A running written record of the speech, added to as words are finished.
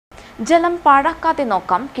ജലം പാഴാക്കാതെ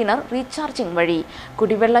നോക്കാം കിണർ റീചാർജിംഗ് വഴി.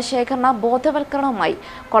 കുടിവെള്ള ശേഖരണ ബോധവൽക്കരണവുമായി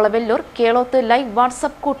കൊളവെല്ലൂർ കേളോത്ത് ലൈവ്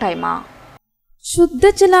വാട്സ്ആപ്പ് കൂട്ടായ്മ.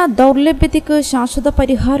 ശുദ്ധജല ദൗർലഭ്യതയ്ക്ക് ശാശ്വത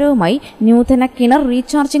പരിഹാരവുമായി നൂതന കിണർ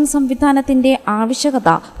റീചാർജിംഗ് സംവിധാനത്തിന്റെ ആവശ്യകത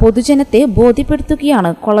പൊതുജനത്തെ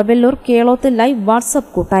ബോധ്യപ്പെടുത്തുകയാണ് കൊളവെല്ലൂർ കേളോത്ത് ലൈവ്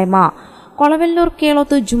വാട്സ്ആപ്പ് കൂട്ടായ്മ. കൊളവെല്ലൂർ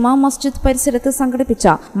കേളോത്ത് ജുമാ മസ്ജിദ് പരിസരത്ത് സംഘടിപ്പിച്ച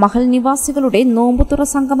മഹൽ നിവാസികളുടെ നോമ്പുതുറ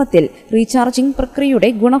സംഗമത്തിൽ റീചാർജിംഗ് പ്രക്രിയയുടെ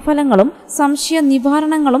ഗുണഫലങ്ങളും സംശയ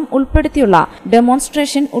നിവാരണങ്ങളും ഉൾപ്പെടുത്തിയുള്ള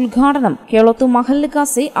ഡെമോൺസ്ട്രേഷൻ ഉദ്ഘാടനം കേളോത്ത് മഹൽ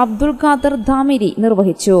ഗാസി അബ്ദുൽ ഖാദർ ധാമിരി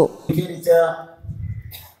നിർവഹിച്ചു.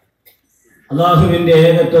 അല്ലാഹുവിന്റെ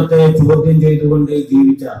ഏകത്വത്തെ ചോദ്യം ചെയ്തുകൊണ്ട്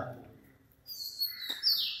ജീവിച്ച,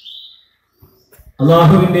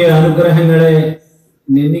 അല്ലാഹുവിന്റെ അനുഗ്രഹങ്ങളെ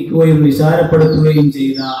നിന്ദിക്കുകയും നിസാരപ്പെടുത്തുകയും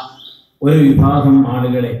ചെയ്ത ഒരു വിഭാഗം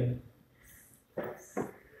ആളുകളെ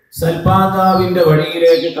സൽപാതാവിന്റെ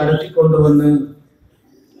വഴിയിലേക്ക് കടത്തിക്കൊണ്ടുവന്ന്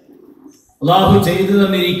അല്ലാഹു ചെയ്തു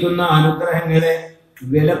തന്നിരിക്കുന്ന അനുഗ്രഹങ്ങളെ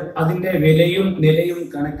അതിന്റെ വിലയും നിലയും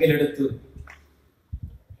കണക്കിലെടുത്ത്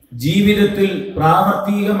ജീവിതത്തിൽ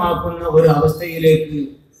പ്രാവർത്തികമാക്കുന്ന ഒരു അവസ്ഥയിലേക്ക്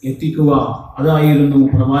എത്തിക്കുക, അതായിരുന്നു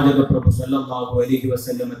പ്രവാചക പ്രഭു സല്ലല്ലാഹു അലൈഹി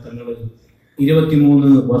വസല്ലം തങ്ങൾ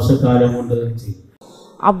 23 വർഷക്കാലം കൊണ്ട് ചെയ്തു.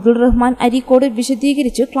 അബ്ദുൾ റഹ്മാൻ അരീക്കോട്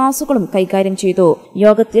വിശദീകരിച്ച് ക്ലാസുകളും കൈകാര്യം ചെയ്തു.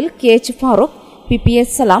 യോഗത്തിൽ KH ഫാറൂഖ്, PPS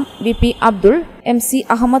സലാം, VP അബ്ദുൾ, MC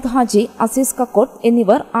അഹമ്മദ് ഹാജി, അസീസ് കക്കോട്ട്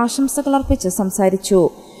എന്നിവർ ആശംസകൾ അർപ്പിച്ച് സംസാരിച്ചു.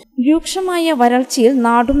 രൂക്ഷമായ വരൾച്ചയിൽ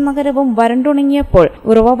നാടും നഗരവും വരണ്ടുണങ്ങിയപ്പോൾ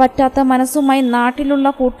ഉറവ പറ്റാത്ത മനസ്സുമായി നാട്ടിലുള്ള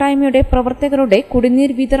കൂട്ടായ്മയുടെ പ്രവർത്തകരുടെ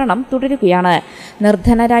കുടിനീർ വിതരണം തുടരുകയാണ്.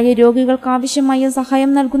 നിർധനരായ രോഗികൾക്കാവശ്യമായ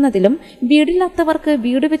സഹായം നൽകുന്നതിലും വീടില്ലാത്തവർക്ക്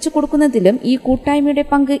വീട് വെച്ചു കൊടുക്കുന്നതിലും ഈ കൂട്ടായ്മയുടെ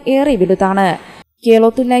പങ്ക് ഏറെ വലുതാണ്.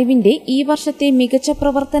 കേളോത്ത് ലൈവിന്റെ ഈ വർഷത്തെ മികച്ച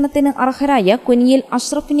പ്രവർത്തനത്തിന് അർഹരായ കുനിയിൽ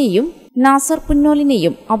അഷ്റഫിനെയും നാസർ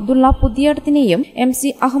പുന്നോലിനെയും അബ്ദുള്ള പുതിയടത്തിനെയും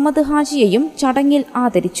MC അഹമ്മദ് ഹാജിയെയും ചടങ്ങിൽ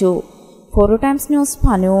ആദരിച്ചു. 4unews news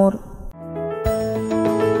Panoor.